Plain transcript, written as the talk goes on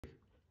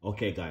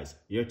Okay guys,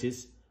 here it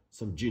is,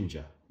 some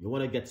ginger. You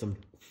want to get some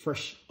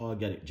fresh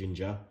organic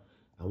ginger.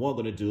 And what I'm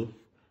going to do,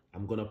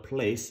 I'm going to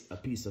place a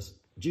piece of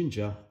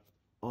ginger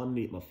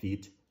underneath my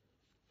feet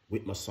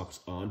with my socks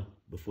on.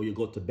 Before you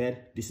go to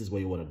bed, this is what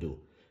you want to do.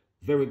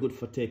 Very good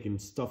for taking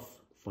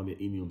stuff from your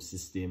immune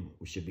system,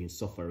 which you've been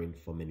suffering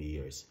for many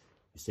years.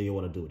 So you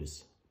want to do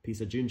this.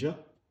 Piece of ginger,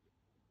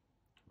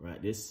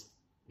 right, this,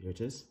 here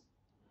it is.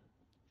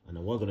 And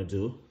then what I'm going to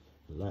do,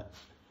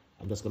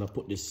 I'm just going to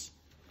put this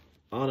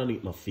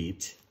underneath my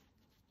feet,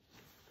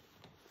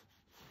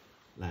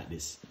 like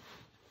this.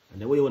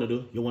 And then what you want to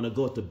do, you want to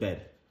go to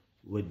bed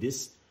with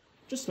this,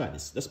 just like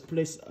this. Let's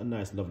place a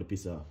nice lovely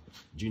piece of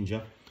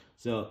ginger.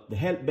 So the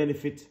health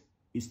benefit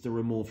is to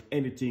remove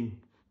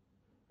anything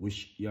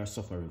which you are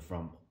suffering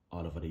from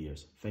all over the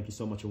years. Thank you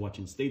so much for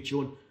watching. Stay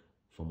tuned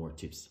for more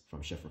tips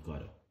from Chef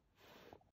Ricardo.